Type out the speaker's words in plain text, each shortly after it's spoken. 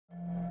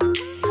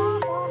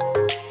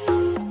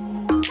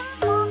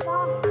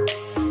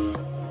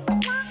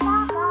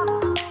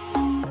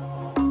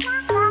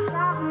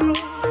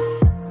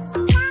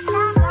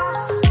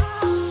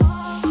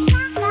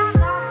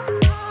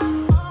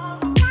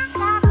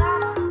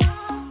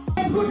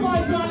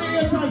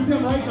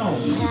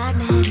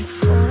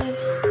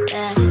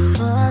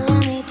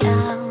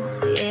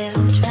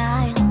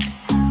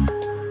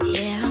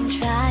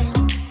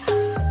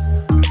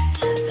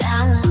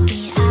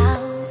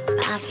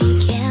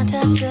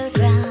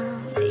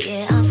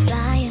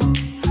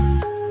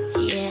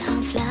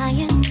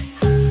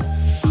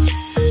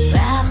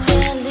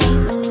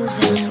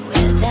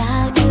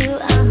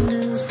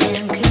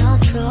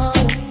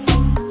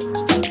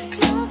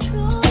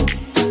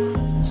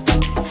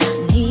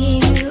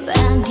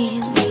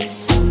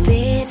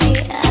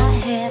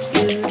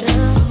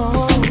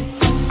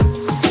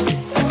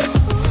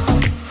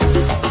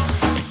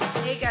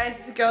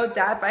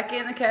Dad back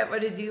in the cut.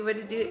 What to do,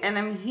 and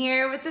I'm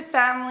here with the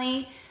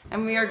family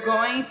and we are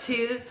going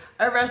to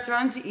a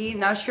restaurant to eat.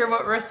 Not sure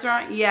what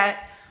restaurant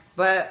yet,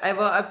 but I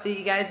will update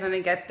you guys when I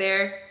get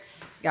there.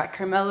 Got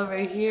Carmelo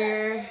right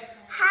here.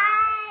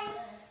 Hi.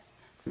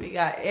 We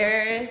got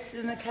Eris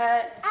in the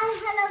cut.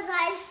 Hello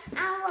guys.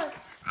 Look,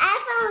 I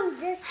found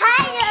this.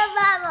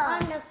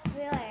 Hi, on the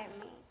floor.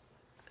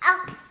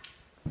 Oh,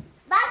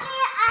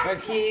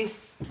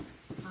 Marquise.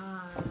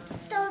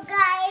 So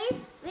guys,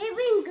 we've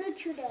been good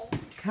today.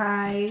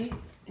 Kai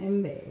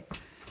and May.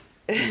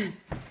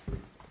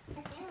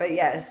 But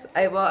yes,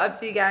 I will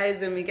update you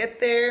guys when we get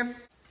there.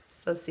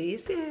 So see you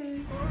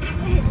soon.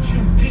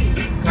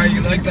 How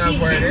you like that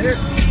part, eh?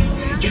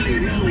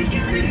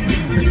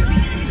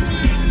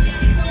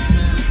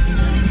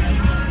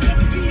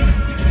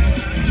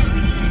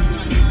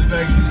 It's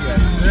like, yeah, I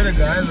swear to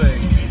God,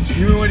 like,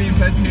 even when he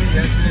said to me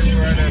yesterday we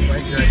were on our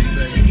bike ride, he's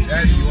like,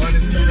 Daddy, you want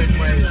to see like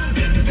my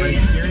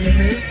steering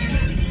face?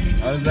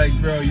 I was like,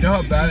 bro, you know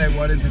how bad I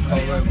wanted to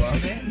call my mom?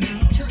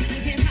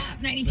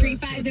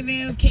 93.5 The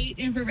Move, Kate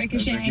in for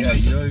Ricochet. Like, yeah,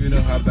 you don't even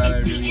know how bad I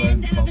really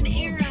wanted to call my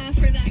mom.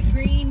 For that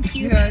green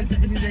cube yeah, it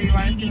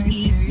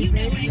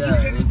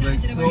was like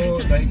so,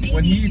 like,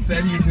 when he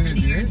said he was going to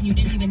do it,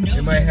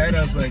 in my head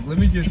I was like, let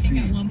me just see.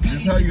 This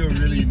is how you'll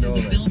really know,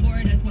 like,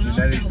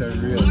 genetics are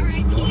real.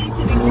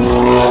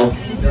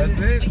 That's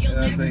it? And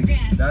I was like,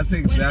 that's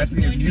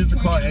exactly, if you used to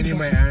call any of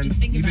my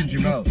aunts, even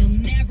Jamel,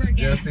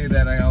 they'll say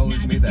that I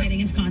always made that.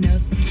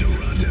 Toronto's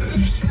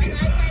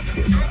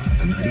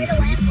hip-hop,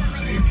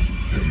 93.5.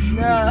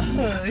 No.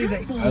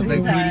 I was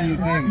like, who do you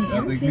think? I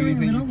was like, who do you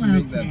think used to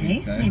make that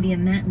beat, guy? Maybe a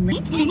matte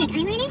lip.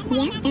 Eyeliner?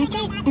 Yeah, that's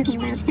it. Okay,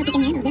 world, hope you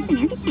can handle this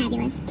amount of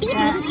fabulous. Be Beauty.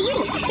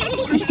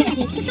 Saturday, August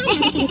 11th to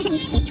Friday, August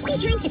 17th. Get 20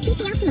 times the PC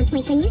Optimum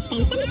points when you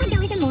spend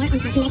 $75 or more on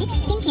cosmetics,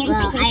 skincare,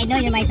 well, I know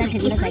you're my son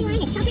because you look like me.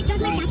 Online at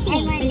shoppersdrugmart.ca.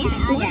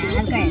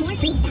 And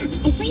free stuff.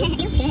 And free, it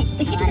feels good.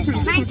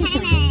 Restricted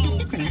to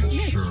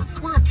Sure,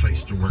 we're a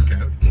place to work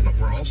out, but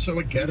we're also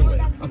a getaway,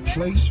 a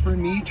place for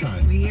me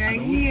time. We are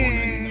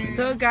here.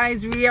 So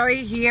guys, we are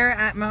here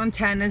at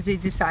Montana's. We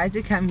decided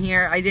to come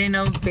here. I didn't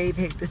know Babe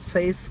picked this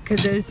place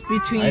because it was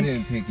between I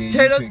didn't pick it,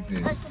 Turtle. you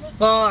picked it.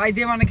 Well, I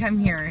did want to come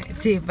here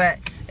too, but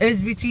it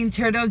was between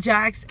Turtle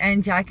Jack's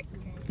and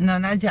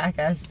not Jack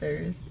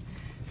Astor's,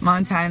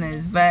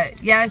 Montana's.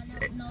 But yes,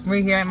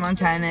 we're here at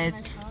Montana's.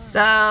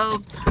 So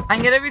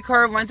I'm gonna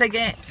record once I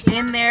get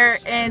in there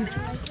and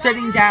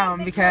sitting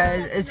down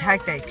because it's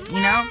hectic, you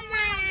know?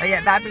 But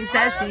yeah, that being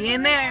said, see you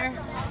in there.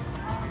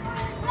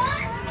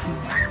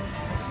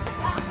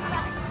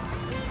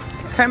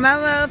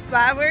 Carmelo,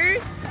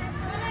 flowers.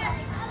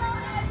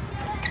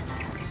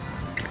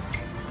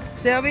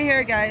 Stay over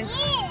here, guys.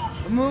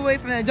 Move away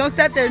from there. Don't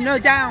step there. No,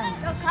 down.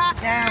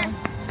 Down.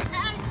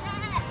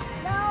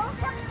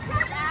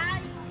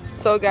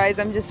 So guys,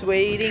 I'm just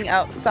waiting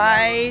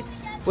outside,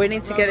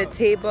 waiting to get a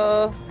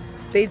table.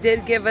 They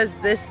did give us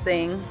this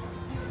thing.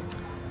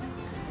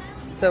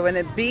 So when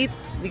it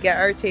beeps, we get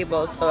our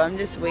table. So I'm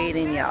just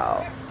waiting,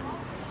 y'all.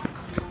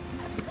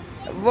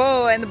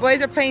 Whoa, and the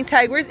boys are playing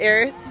tag. Where's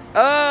Eris?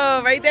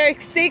 Oh, right there.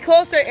 Stay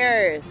closer,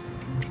 Eris.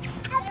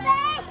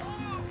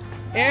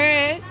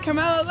 Eris, come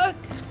out, look.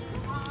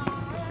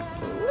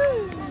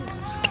 Woo.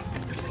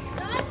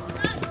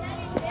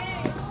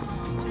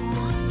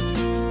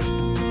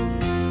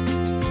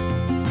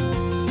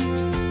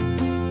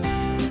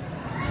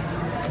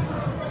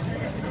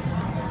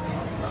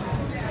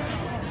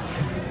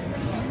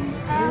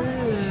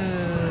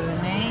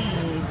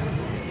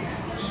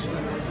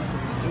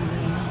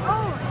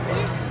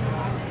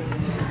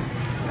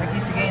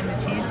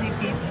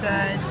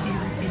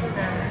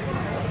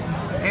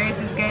 Eris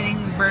is getting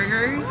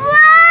burgers.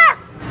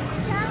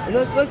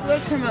 Look,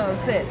 Carmelo,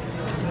 sit.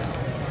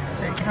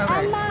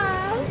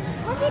 Mom,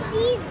 look at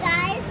these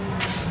guys.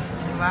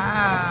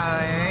 Wow,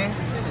 Eris.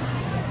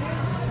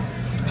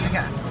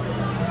 Okay.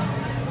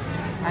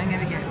 I'm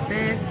gonna get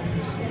this.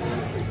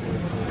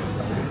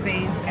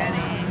 Babe's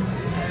getting,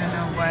 I don't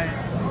know what.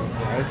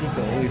 That's just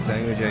the only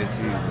sandwich I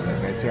see.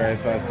 Like, I swear I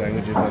saw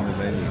sandwiches on the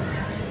menu.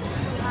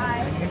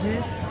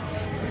 Sandwiches?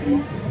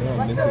 No,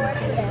 I'm missing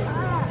sandwiches.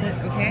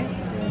 Okay.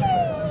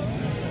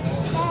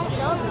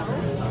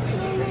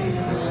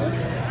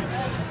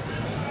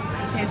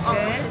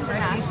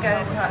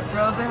 got his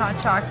frozen hot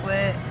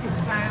chocolate.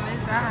 What time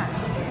is that?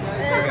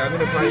 Okay, I'm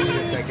gonna call you in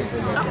a second for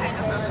this.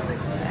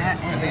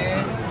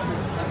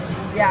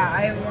 Yeah,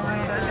 I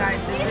want, guys,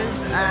 this is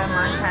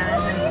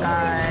Montana's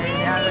inside.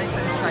 Yeah, I like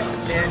some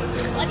chocolate there.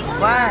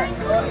 What?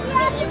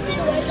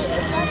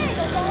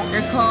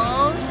 You're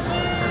cold?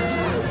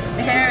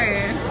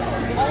 Hairs.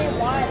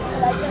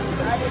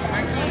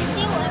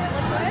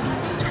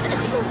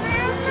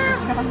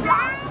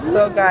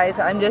 So guys,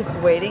 I'm just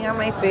waiting on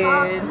my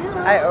food.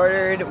 I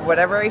ordered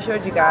whatever I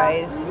showed you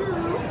guys.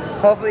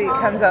 Hopefully it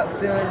comes out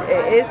soon.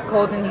 It is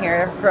cold in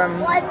here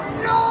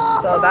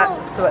so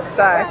that's what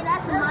sucks.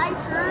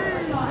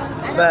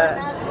 But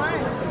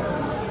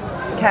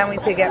can't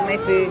wait to get my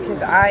food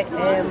because I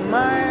am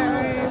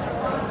marked.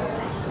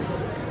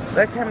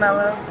 Look,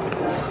 Carmelo.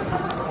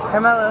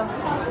 Carmelo.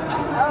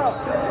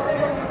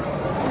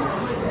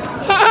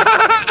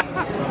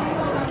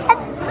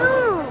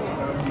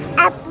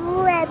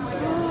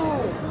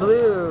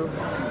 Blue.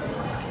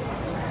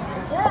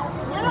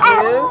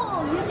 Blue?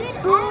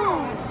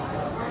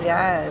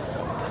 Yes.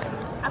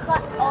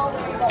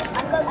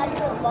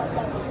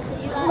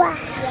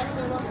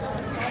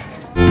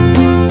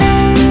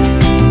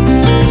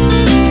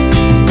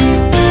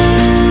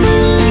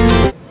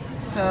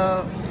 So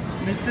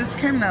this is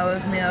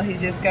Carmelo's meal. He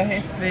just got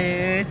his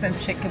food, some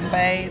chicken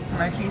bites.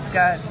 Marquis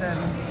got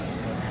some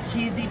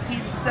cheesy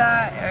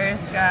pizza.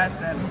 Earth got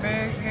some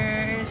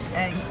burgers,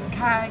 and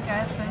Kai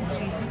got some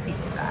cheesy pizza.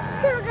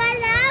 So I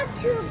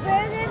have 2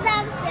 burgers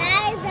and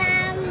fries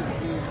and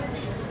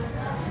these.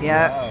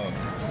 Yep.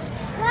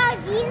 What are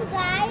these,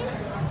 guys?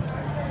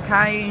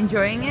 Kai, you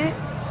enjoying it?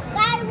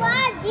 Guys, what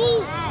are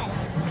these?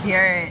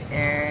 Carrot,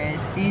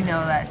 Eris. You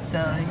know that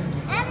silly.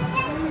 And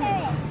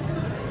carrots.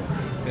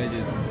 This guy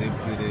just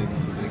dips it in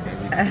to make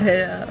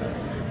everything.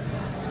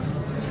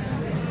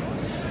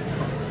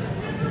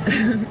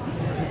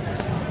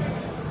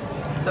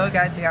 So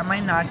guys, I got my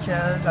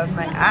nachos. That was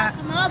my app.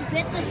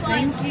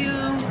 Thank you.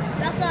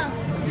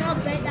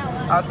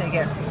 I'll take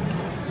it.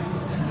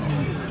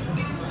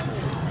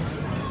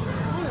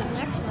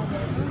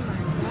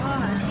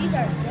 These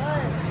are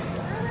good.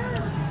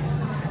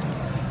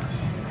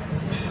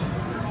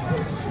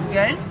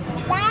 Good?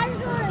 That's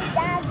good.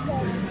 That's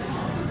good.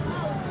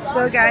 So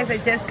guys, I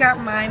just got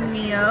my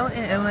meal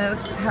and it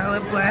looks hella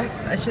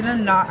blessed. I should have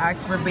not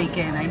asked for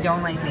bacon. I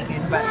don't like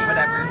bacon, but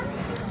whatever.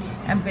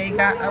 And they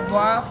got a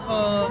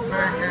waffle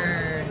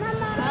burger.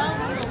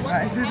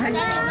 What is it? Look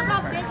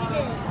how big it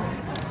is.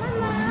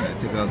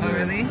 Oh,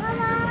 really?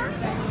 Mama,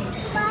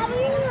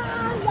 Mommy,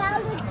 down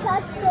the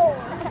touchstone.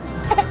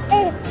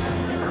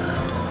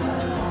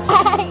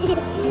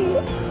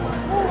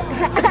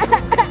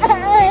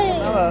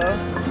 Hello.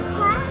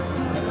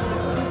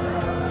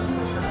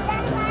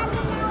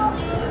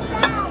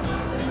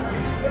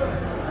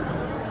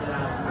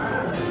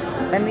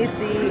 Let me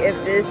see if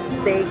this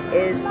steak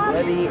is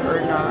ready or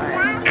not.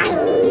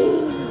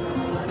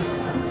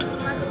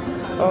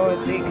 Oh,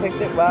 they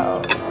cooked it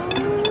well.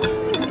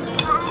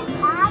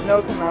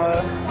 No,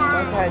 Camilla.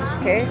 Don't touch,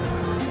 okay?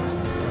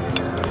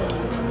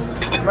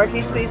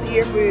 Marquise, please eat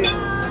your food.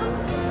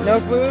 No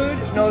food,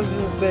 no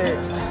dessert.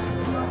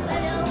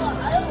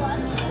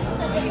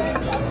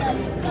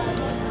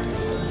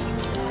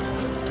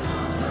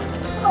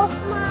 Oh,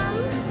 Mom.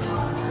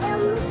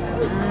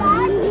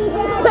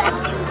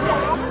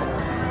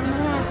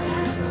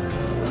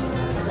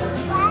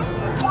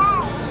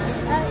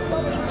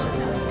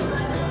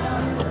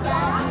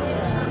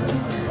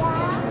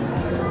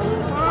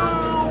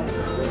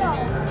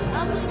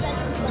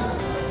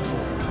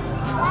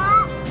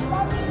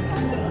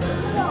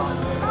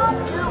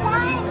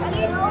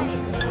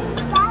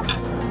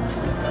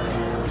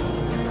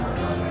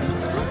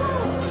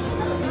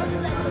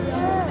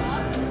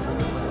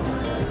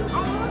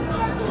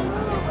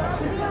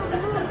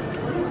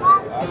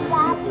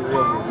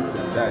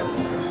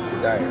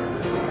 Diet.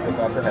 Take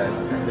off the head.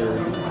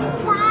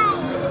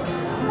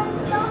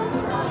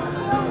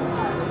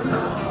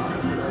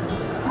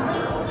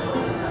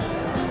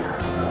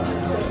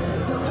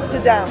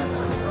 Sit down.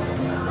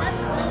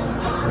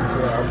 That's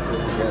where I'm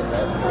supposed to get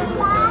that.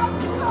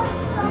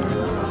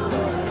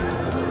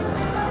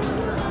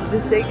 The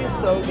steak is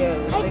so good.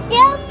 It's like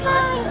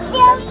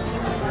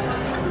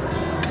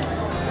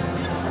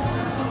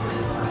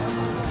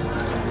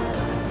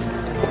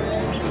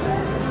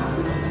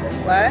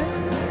what?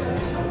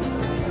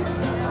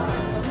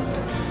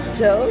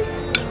 Chills?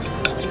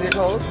 Is it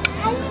cold?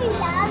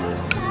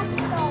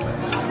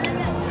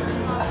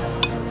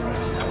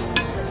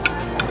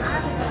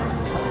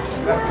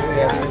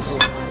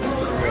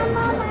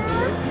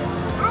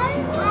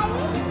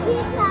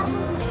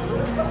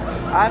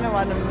 I don't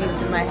want to move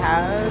to my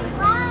house.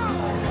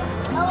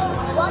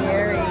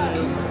 Scary.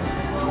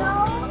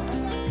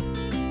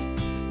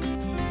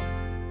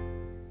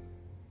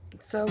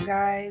 So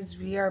guys,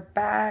 we are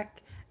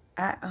back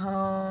at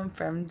home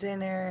from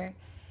dinner.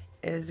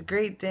 It was a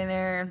great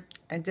dinner.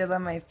 I did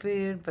love my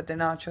food, but the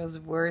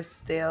nachos were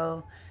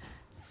stale,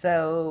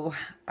 so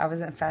I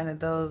wasn't a fan of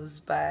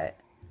those. But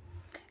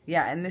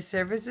yeah, and the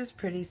service is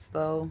pretty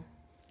slow.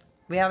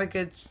 we had a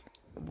good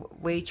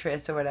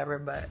waitress or whatever,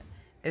 but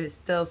it was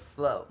still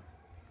slow.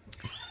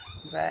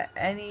 But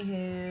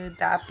anywho,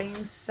 that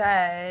being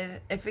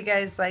said, if you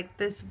guys like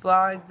this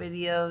vlog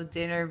video,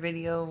 dinner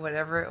video,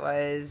 whatever it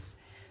was,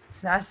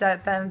 smash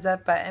that thumbs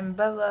up button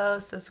below,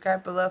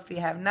 subscribe below if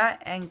you have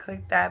not, and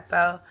click that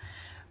bell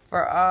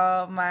for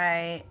all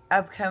my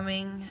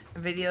upcoming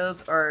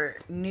videos or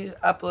new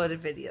uploaded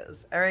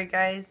videos. Alright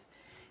guys,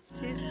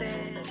 see you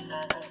soon.